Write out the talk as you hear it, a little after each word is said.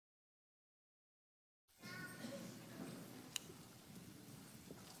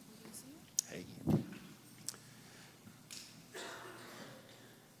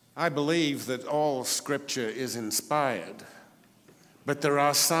I believe that all Scripture is inspired, but there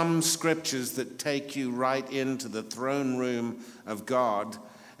are some Scriptures that take you right into the throne room of God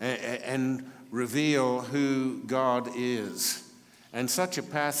and reveal who God is. And such a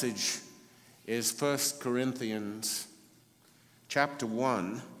passage is 1 Corinthians chapter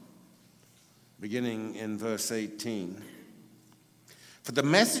 1, beginning in verse 18. For the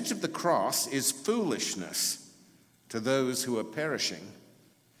message of the cross is foolishness to those who are perishing,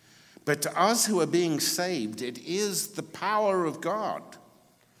 but to us who are being saved, it is the power of God.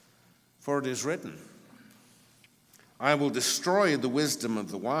 For it is written, I will destroy the wisdom of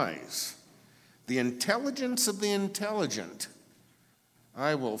the wise, the intelligence of the intelligent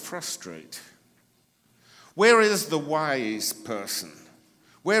I will frustrate. Where is the wise person?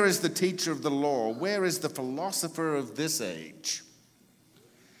 Where is the teacher of the law? Where is the philosopher of this age?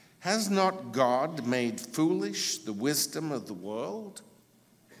 Has not God made foolish the wisdom of the world?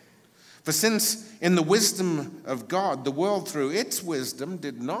 For since in the wisdom of God, the world through its wisdom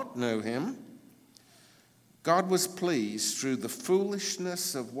did not know him, God was pleased through the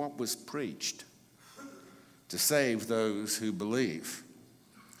foolishness of what was preached to save those who believe.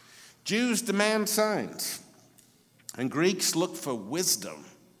 Jews demand signs, and Greeks look for wisdom.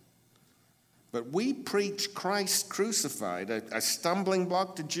 But we preach Christ crucified, a stumbling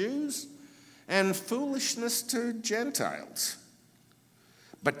block to Jews and foolishness to Gentiles.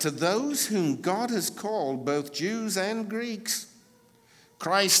 But to those whom God has called, both Jews and Greeks,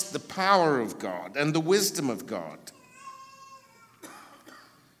 Christ the power of God and the wisdom of God.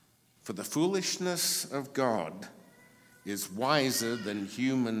 For the foolishness of God is wiser than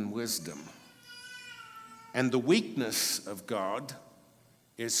human wisdom, and the weakness of God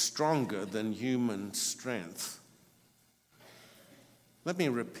is stronger than human strength. Let me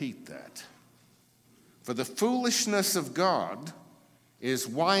repeat that. For the foolishness of God is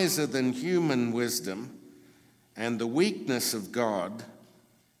wiser than human wisdom, and the weakness of God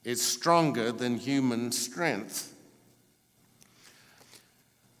is stronger than human strength.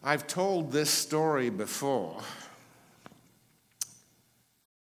 I've told this story before,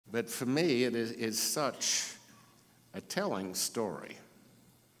 but for me it is such a telling story.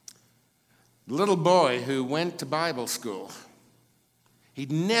 The little boy who went to Bible school,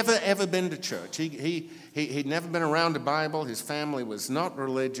 he'd never ever been to church. He'd never been around a Bible. His family was not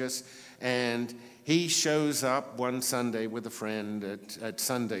religious, and he shows up one Sunday with a friend at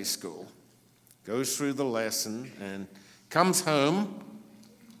Sunday school, goes through the lesson, and comes home,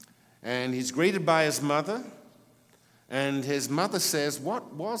 and he's greeted by his mother, and his mother says,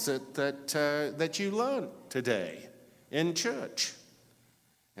 "What was it that you learned today in church?"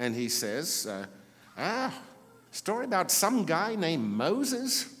 And he says, story about some guy named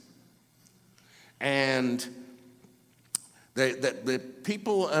Moses. And the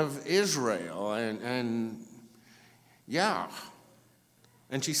people of Israel, and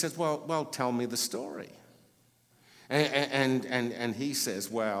she says, well, tell me the story. And he says,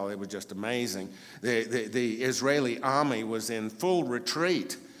 well, it was just amazing. The Israeli army was in full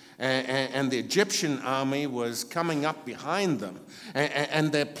retreat, and the Egyptian army was coming up behind them,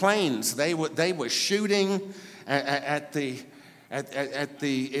 and their planes, they were shooting at the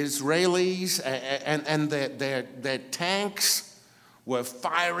Israelis, and their tanks were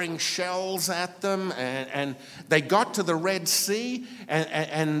firing shells at them, and they got to the Red Sea,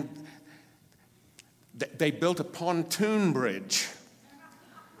 and they built a pontoon bridge,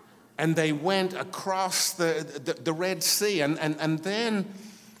 and they went across the Red Sea, and then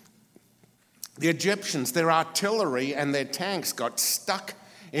the Egyptians, their artillery and their tanks got stuck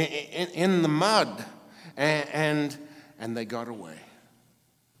in the mud, and they got away.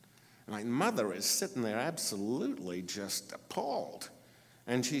 My mother is sitting there absolutely just appalled.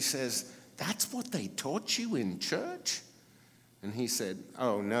 And she says, "That's what they taught you in church?" And he said,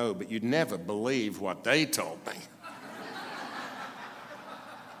 "Oh, no, but you'd never believe what they told me."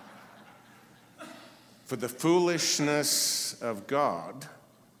 For the foolishness of God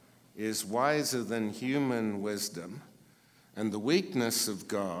is wiser than human wisdom, and the weakness of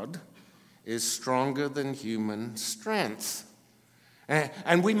God is stronger than human strength.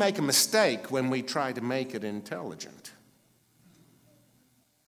 And we make a mistake when we try to make it intelligent.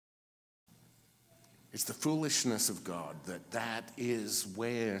 It's the foolishness of God that is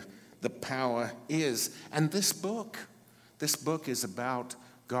where the power is. And this book is about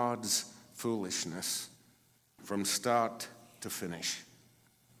God's foolishness from start to finish.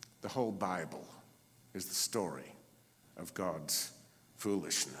 The whole Bible is the story of God's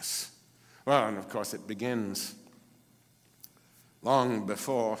foolishness. Well, and of course it begins long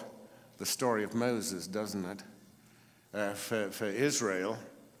before the story of Moses, doesn't it? For Israel,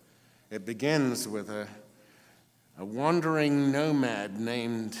 It begins with a wandering nomad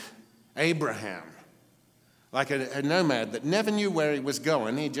named Abraham, like a nomad that never knew where he was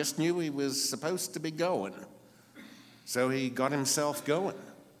going. He just knew he was supposed to be going. So he got himself going.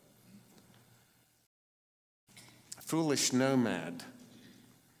 A foolish nomad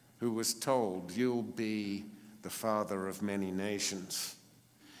who was told, "You'll be the father of many nations.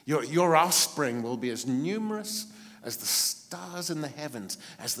 Your offspring will be as numerous as the stars in the heavens,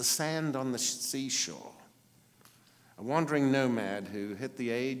 as the sand on the seashore." A wandering nomad who hit the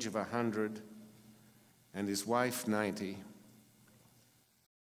age of 100 and his wife 90.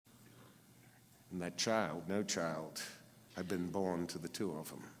 And that child, no child, had been born to the two of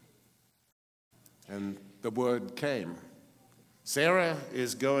them. And the word came. Sarah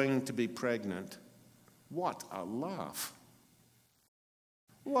is going to be pregnant. What a laugh.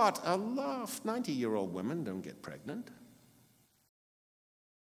 What a laugh. 90-year-old women don't get pregnant.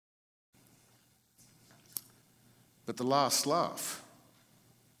 But the last laugh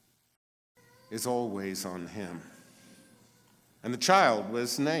is always on him. And the child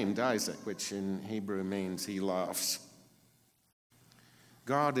was named Isaac, which in Hebrew means he laughs.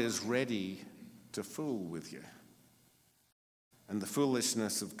 God is ready to fool with you. And the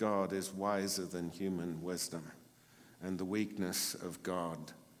foolishness of God is wiser than human wisdom. And the weakness of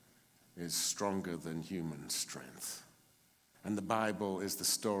God is stronger than human strength. And the Bible is the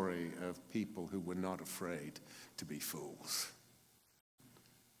story of people who were not afraid to be fools.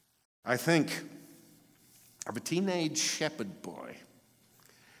 I think of a teenage shepherd boy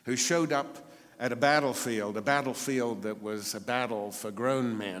who showed up at a battlefield that was a battle for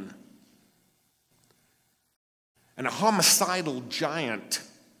grown men. And a homicidal giant,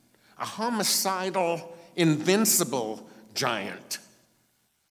 a homicidal, invincible giant,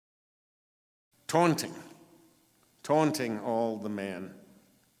 taunting all the men.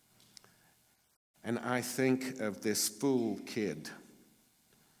 And I think of this fool kid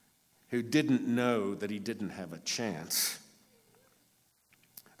who didn't know that he didn't have a chance.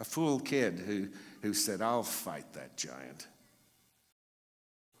 A fool kid who said, "I'll fight that giant.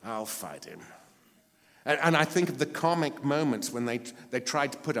 I'll fight him." And I think of the comic moments when they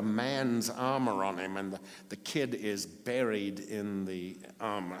tried to put a man's armor on him and the kid is buried in the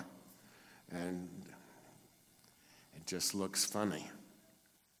armor. And it just looks funny.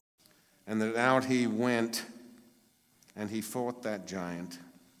 And then out he went and he fought that giant.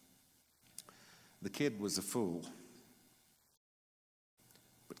 The kid was a fool.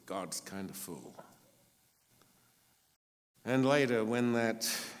 But God's kind of fool. And later, when that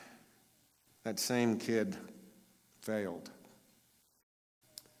same kid failed,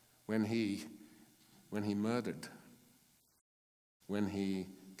 when he murdered, when he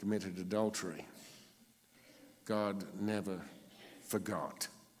committed adultery, God never forgot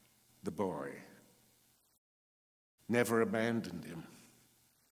the boy, never abandoned him.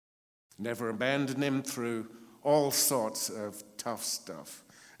 Never abandoned him through all sorts of tough stuff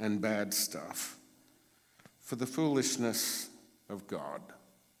and bad stuff. For the foolishness of God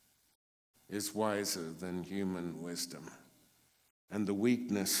is wiser than human wisdom, and the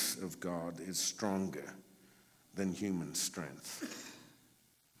weakness of God is stronger than human strength.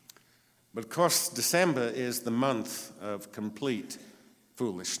 But of course, December is the month of complete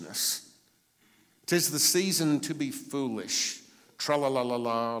foolishness. 'Tis the season to be foolish.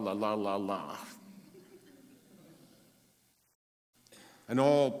 Tra-la-la-la-la, la-la-la-la. An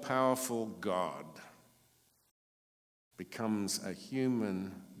all-powerful God becomes a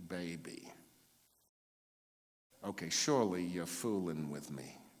human baby. Okay, surely you're fooling with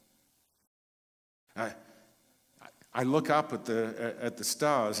me. I look up at the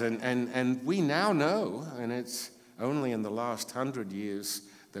stars, and we now know, and it's only in the last 100 years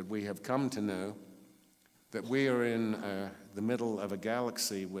that we have come to know, that we are in the middle of a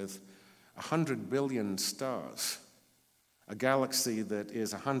galaxy with 100 billion stars, a galaxy that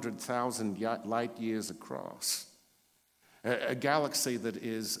is 100,000 light years across, a galaxy that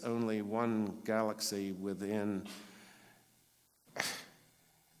is only one galaxy within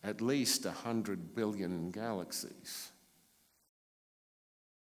at least 100 billion galaxies.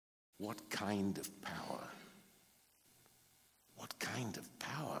 What kind of power? What kind of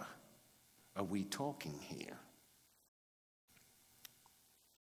power are we talking here?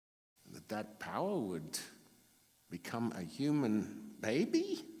 That power would become a human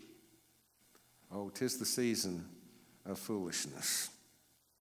baby? Oh, 'tis the season of foolishness.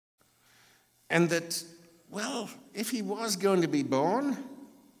 And that, well, if he was going to be born,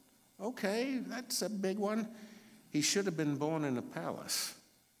 okay, that's a big one. He should have been born in a palace.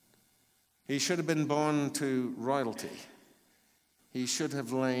 He should have been born to royalty. He should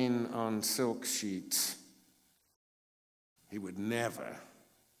have lain on silk sheets. He would never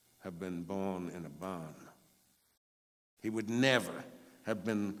have been born in a barn. He would never have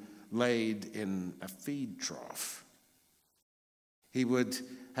been laid in a feed trough. He would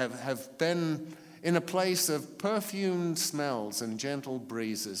have been in a place of perfumed smells and gentle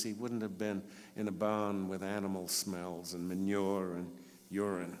breezes. He wouldn't have been in a barn with animal smells and manure and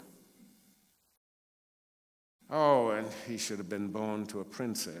urine. Oh, and he should have been born to a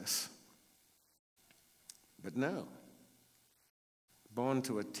princess. But no. Born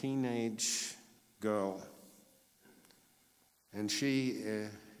to a teenage girl. And she,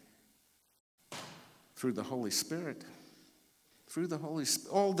 through the Holy Spirit,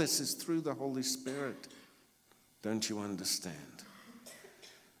 all this is through the Holy Spirit. Don't you understand?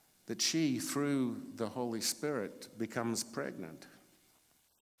 That she, through the Holy Spirit, becomes pregnant.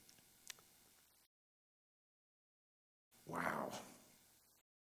 Wow.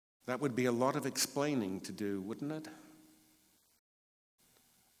 That would be a lot of explaining to do, wouldn't it?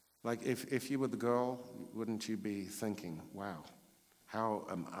 Like if you were the girl, wouldn't you be thinking, wow, how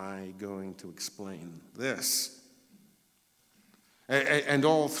am I going to explain this? And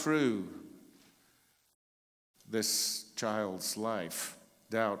all through this child's life,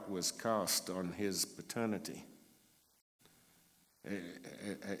 doubt was cast on his paternity.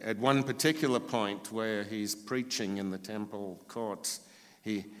 At one particular point where he's preaching in the temple courts,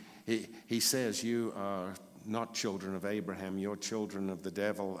 he says, "You are not children of Abraham, you're children of the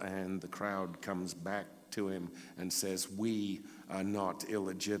devil," and the crowd comes back to him and says, "We are not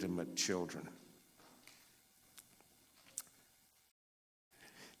illegitimate children."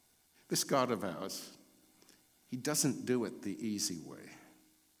 This God of ours, he doesn't do it the easy way.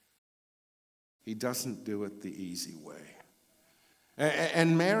 He doesn't do it the easy way.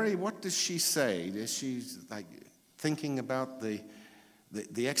 And Mary, what does she say? Is she like thinking about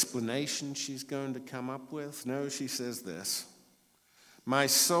the explanation she's going to come up with? No, she says this: "My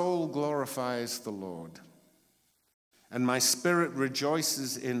soul glorifies the Lord, and my spirit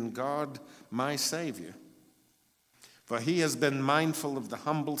rejoices in God, my Savior. For he has been mindful of the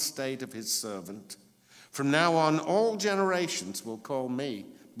humble state of his servant. From now on, all generations will call me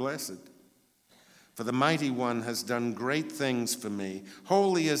blessed. For the Mighty One has done great things for me.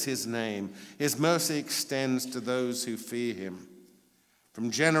 Holy is his name. His mercy extends to those who fear him.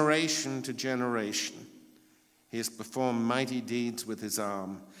 From generation to generation, he has performed mighty deeds with his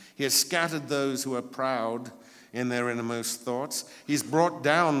arm. He has scattered those who are proud in their innermost thoughts. He's brought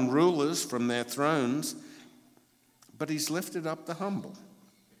down rulers from their thrones, but he's lifted up the humble."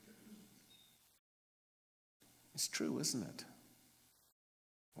 It's true, isn't it?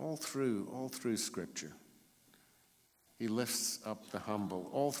 All through Scripture, he lifts up the humble.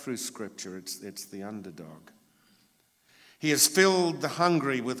 All through Scripture, it's the underdog. He has filled the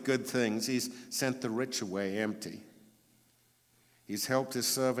hungry with good things. He's sent the rich away empty. He's helped his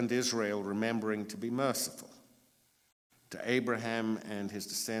servant Israel, remembering to be merciful to Abraham and his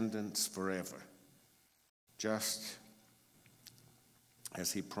descendants forever, just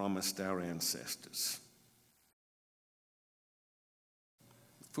as he promised our ancestors.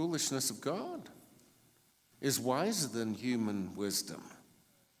 The foolishness of God is wiser than human wisdom,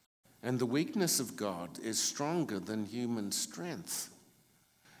 and the weakness of God is stronger than human strength.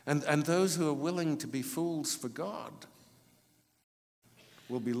 And those who are willing to be fools for God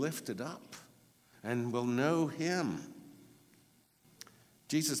will be lifted up and will know him.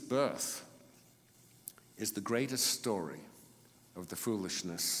 Jesus' birth is the greatest story of the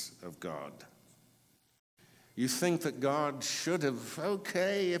foolishness of God. You think that God should have,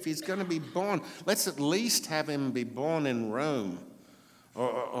 okay, if he's going to be born, let's at least have him be born in Rome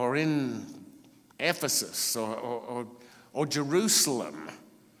or in Ephesus or Jerusalem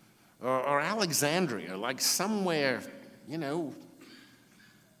or Alexandria, like somewhere,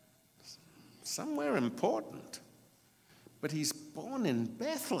 somewhere important. But he's born in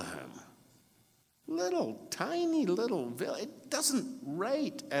Bethlehem. Tiny little village. It doesn't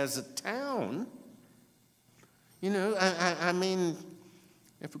rate as a town. I mean,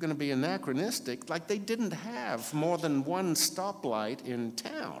 if we're going to be anachronistic, like they didn't have more than one stoplight in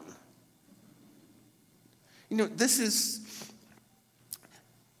town. This is,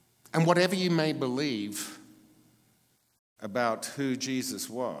 and whatever you may believe about who Jesus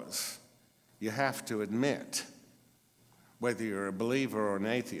was, you have to admit, whether you're a believer or an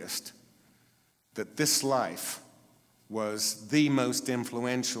atheist, that this life was the most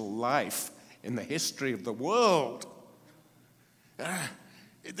influential life in the history of the world.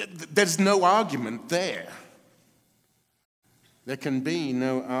 There's no argument there. There can be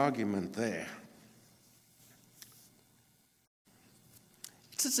no argument there.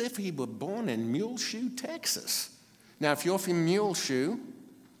 It's as if he were born in Muleshoe, Texas. Now, if you're from Muleshoe,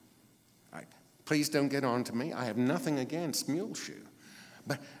 please don't get on to me. I have nothing against Muleshoe.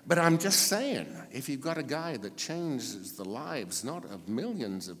 But I'm just saying, if you've got a guy that changes the lives not of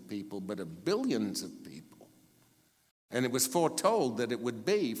millions of people, but of billions of people, and it was foretold that it would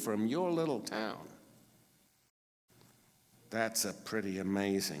be from your little town, that's a pretty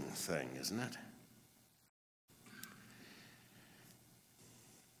amazing thing, isn't it?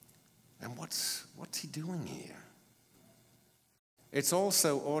 And what's he doing here? It's all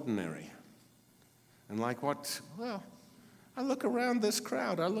so ordinary. And like what? Well, I look around this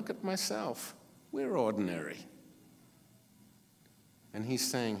crowd, I look at myself. We're ordinary. And he's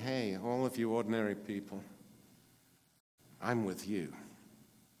saying, hey, all of you ordinary people, I'm with you.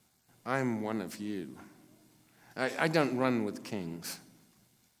 I'm one of you. I don't run with kings.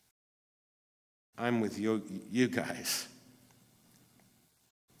 I'm with you guys.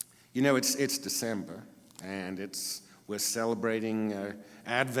 You know, it's December, and we're celebrating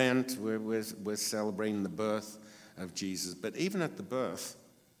Advent. We're celebrating the birth of Jesus. But even at the birth,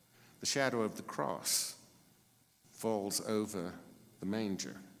 the shadow of the cross falls over the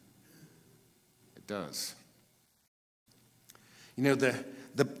manger. It does. You know,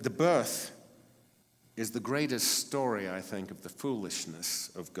 the birth is the greatest story, I think, of the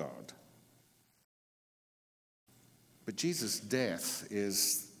foolishness of God. But Jesus' death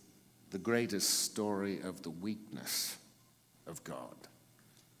is the greatest story of the weakness of God.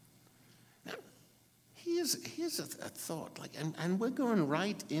 Now, here's a thought, and we're going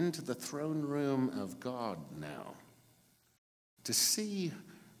right into the throne room of God now to see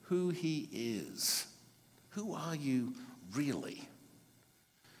who he is. Who are you really?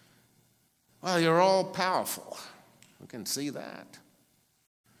 Well, you're all powerful. We can see that.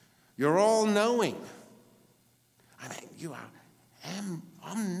 You're all knowing. I mean, you are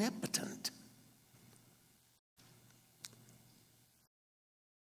omnipotent.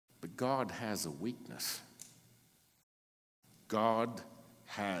 But God has a weakness. God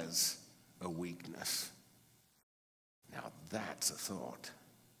has a weakness. Now that's a thought.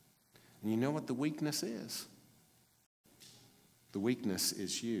 And you know what the weakness is? The weakness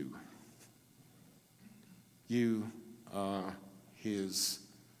is you. You are his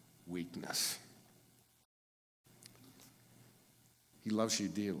weakness. He loves you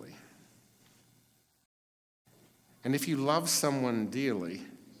dearly. And if you love someone dearly,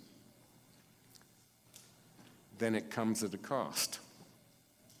 then it comes at a cost.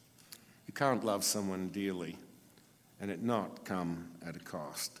 You can't love someone dearly and it not come at a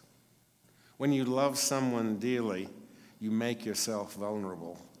cost. When you love someone dearly, you make yourself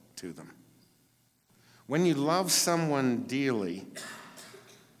vulnerable to them. When you love someone dearly,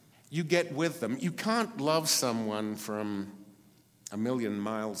 you get with them. You can't love someone from a million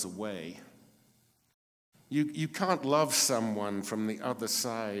miles away. You can't love someone from the other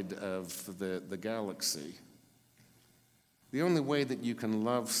side of the galaxy. The only way that you can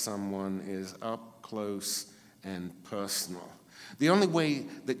love someone is up close and personal. The only way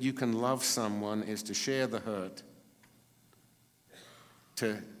that you can love someone is to share the hurt,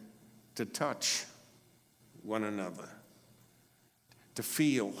 to touch one another, to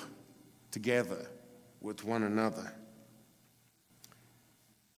feel together with one another,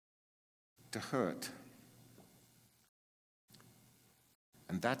 to hurt.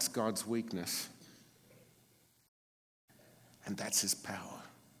 And that's God's weakness. And that's his power.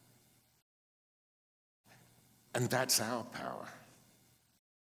 And that's our power.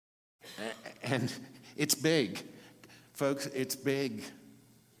 And it's big. Folks, it's big.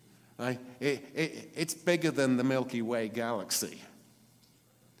 It's bigger than the Milky Way galaxy.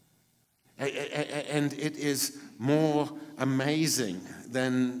 And it is more amazing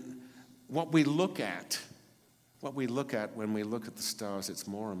than what we look at. What we look at when we look at the stars, it's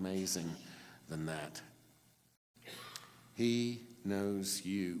more amazing than that. He knows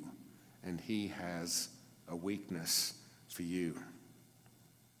you, and he has a weakness for you.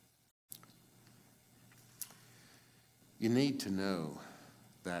 You need to know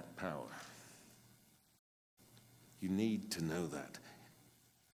that power. You need to know that.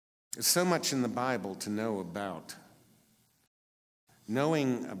 There's so much in the Bible to know about.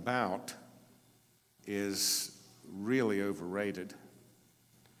 Knowing about is really overrated.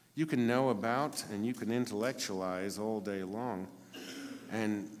 You can know about and you can intellectualize all day long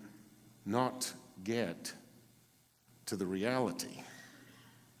and not get to the reality.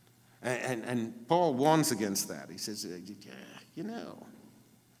 And Paul warns against that. He says, you know,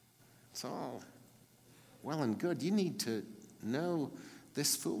 it's all well and good. You need to know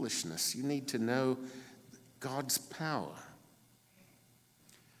this foolishness. You need to know God's power.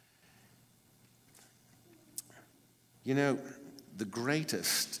 You know, the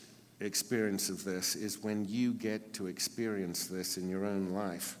greatest experience of this is when you get to experience this in your own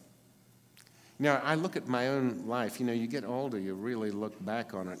life. You know, I look at my own life. You know, you get older, you really look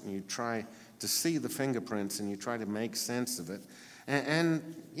back on it, and you try to see the fingerprints, and you try to make sense of it.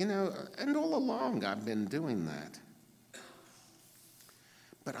 And you know, and all along I've been doing that.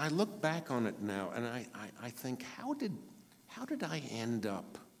 But I look back on it now, and I think, how did I end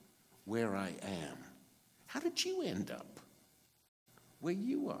up where I am? How did you end up where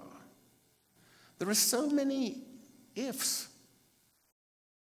you are? There are so many ifs.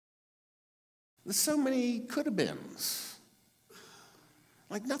 There's so many could-have-beens.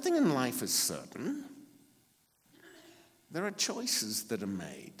 Like, nothing in life is certain. There are choices that are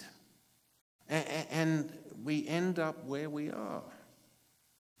made. And we end up where we are.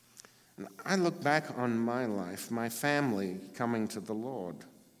 And I look back on my life, my family coming to the Lord.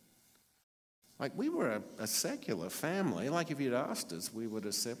 Like, we were a secular family. Like, if you'd asked us, we would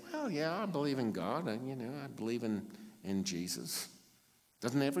have said, well, yeah, I believe in God, and, you know, I believe in Jesus.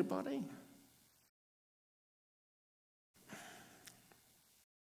 Doesn't everybody?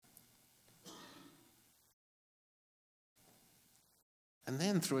 And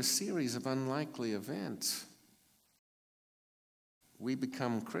then through a series of unlikely events, we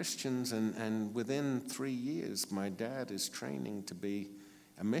become Christians, and within 3 years, my dad is training to be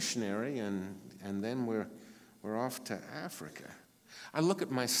a missionary, and then we're off to Africa. I look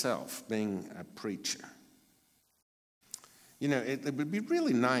at myself being a preacher. You know, it would be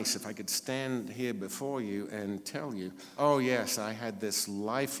really nice if I could stand here before you and tell you, oh yes, I had this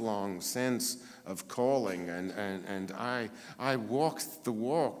lifelong sense of calling, and I walked the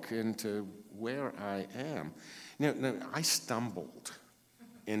walk into where I am. No, I stumbled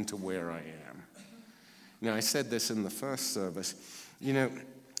into where I am. Now, I said this in the first service. You know,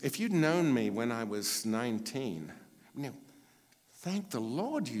 if you'd known me when I was 19, you know, thank the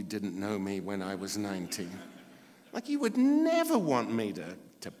Lord you didn't know me when I was 19. Like, you would never want me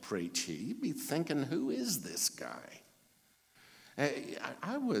to preach here. You'd be thinking, who is this guy?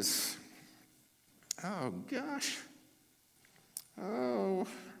 I was, oh gosh. Oh,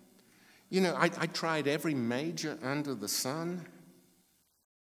 you know, I tried every major under the sun.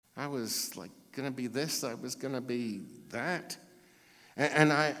 I was like going to be this, I was going to be that.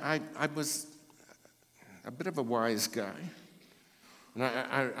 And I was a bit of a wise guy. And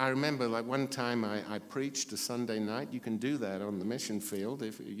I remember, like, one time I preached a Sunday night. You can do that on the mission field,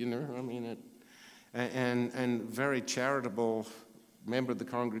 if you know. I mean, and very charitable member of the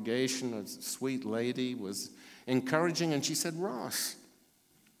congregation, a sweet lady, was encouraging, and she said, "Ross,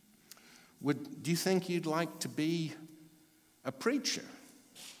 do you think you'd like to be a preacher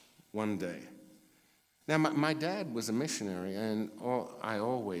one day?" Now, my dad was a missionary, and I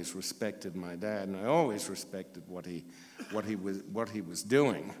always respected my dad, and I always respected what he was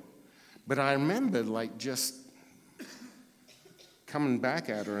doing. But I remember, like, just coming back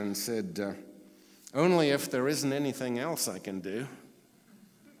at her and said, "Only if there isn't anything else I can do."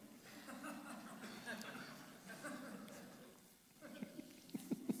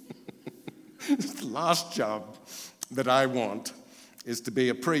 The last job that I want is to be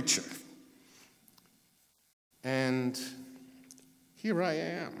a preacher. And here I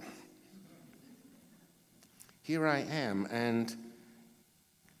am. Here I am, and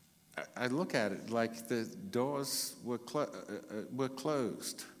I look at it like the doors were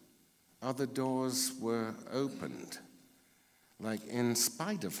closed. Other doors were opened. Like, in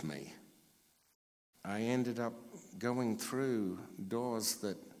spite of me, I ended up going through doors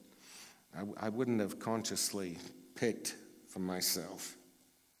that I wouldn't have consciously picked for myself.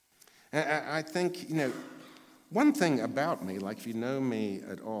 And I think, you know, one thing about me, like, if you know me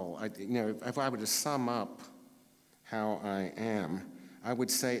at all, if I were to sum up how I am, I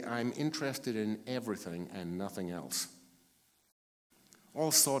would say I'm interested in everything and nothing else.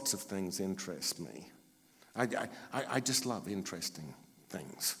 All sorts of things interest me. I just love interesting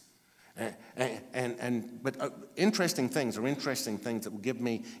things. But interesting things are interesting things that will give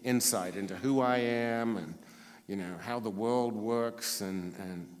me insight into who I am and, you know, how the world works,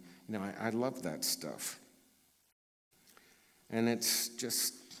 and you know, I love that stuff. And it's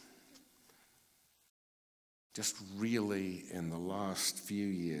just really in the last few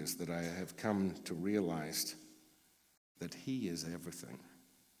years that I have come to realize that He is everything.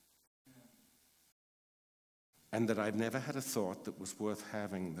 And that I've never had a thought that was worth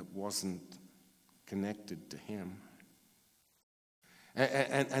having that wasn't connected to Him.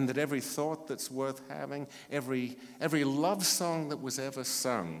 And that every thought that's worth having, every love song that was ever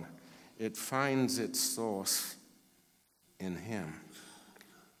sung, it finds its source in Him.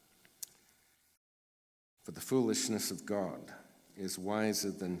 For the foolishness of God is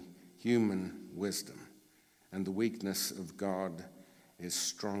wiser than human wisdom, and the weakness of God is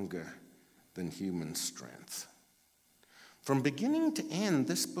stronger than human strength. From beginning to end,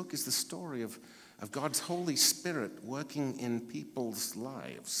 this book is the story of God's Holy Spirit working in people's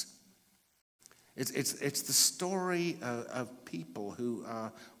lives. It's the story of people who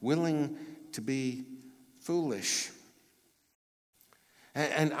are willing to be foolish.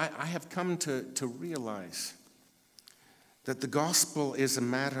 And I have come to realize that the gospel is a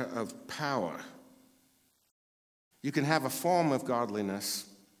matter of power. You can have a form of godliness,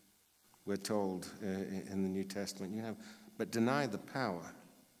 we're told in the New Testament, but deny the power,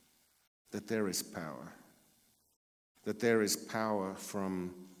 that there is power. That there is power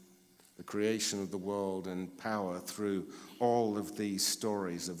from the creation of the world and power through all of these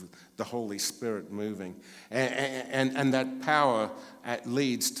stories of the Holy Spirit moving. And that power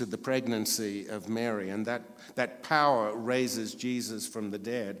leads to the pregnancy of Mary. And that power raises Jesus from the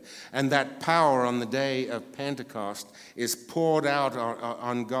dead. And that power on the day of Pentecost is poured out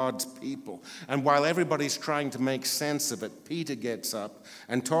on God's people. And while everybody's trying to make sense of it, Peter gets up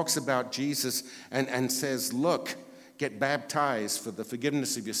and talks about Jesus and says, look, get baptized for the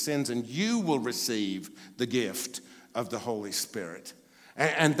forgiveness of your sins, and you will receive the gift of the Holy Spirit.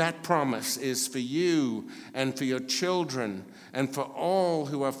 And that promise is for you and for your children and for all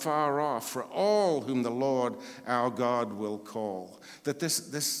who are far off, for all whom the Lord our God will call. That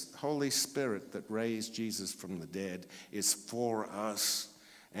this Holy Spirit that raised Jesus from the dead is for us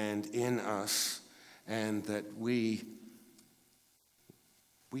and in us, and that we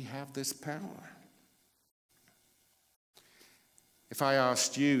have this power. If I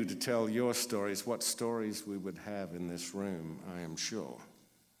asked you to tell your stories, what stories we would have in this room, I am sure.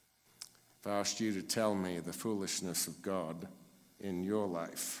 If I asked you to tell me the foolishness of God in your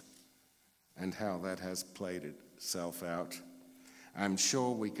life and how that has played itself out, I'm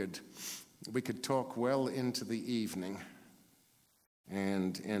sure we could talk well into the evening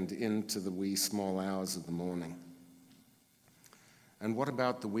and into the wee small hours of the morning. And what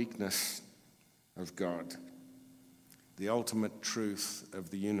about the weakness of God? The ultimate truth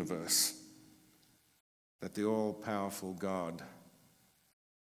of the universe, that the all-powerful God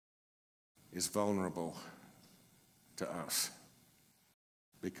is vulnerable to us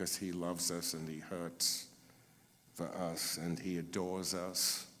because he loves us and he hurts for us and he adores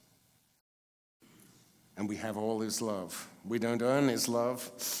us. And we have all his love. We don't earn his love.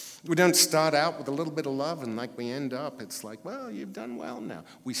 We don't start out with a little bit of love and like we end up, it's like, well, you've done well now.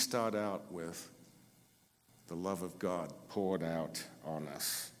 We start out with the love of God poured out on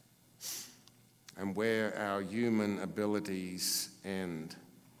us. And where our human abilities end,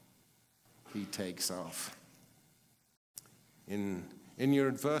 he takes off. In your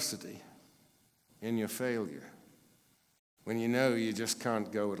adversity, in your failure, when you know you just can't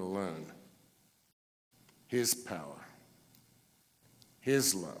go it alone, his power,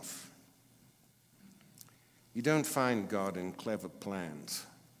 his love. You don't find God in clever plans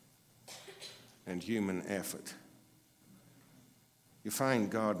and human effort. You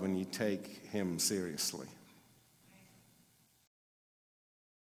find God when you take him seriously.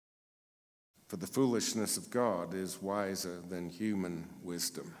 For the foolishness of God is wiser than human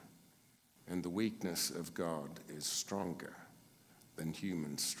wisdom, and the weakness of God is stronger than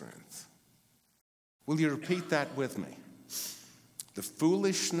human strength. Will you repeat that with me? The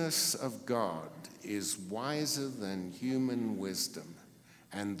foolishness of God is wiser than human wisdom,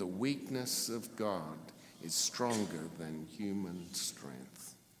 and the weakness of God is stronger than human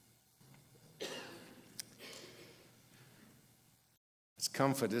strength. It's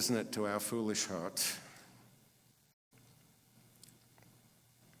comfort, isn't it, to our foolish hearts?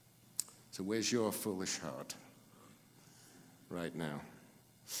 So where's your foolish heart right now?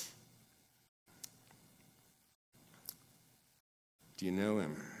 Do you know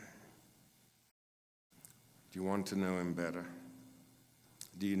him? Do you want to know him better?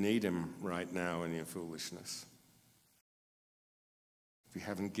 Do you need him right now in your foolishness? If you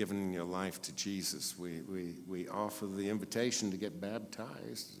haven't given your life to Jesus, we offer the invitation to get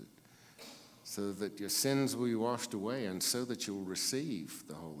baptized so that your sins will be washed away and so that you'll receive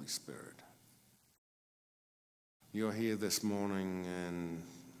the Holy Spirit. You're here this morning and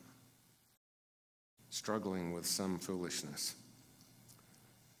struggling with some foolishness.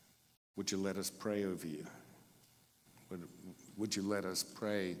 Would you let us pray over you? Would you let us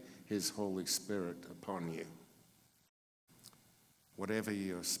pray his Holy Spirit upon you? Whatever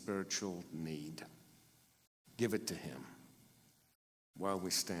your spiritual need, give it to him while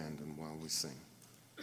we stand and while we sing.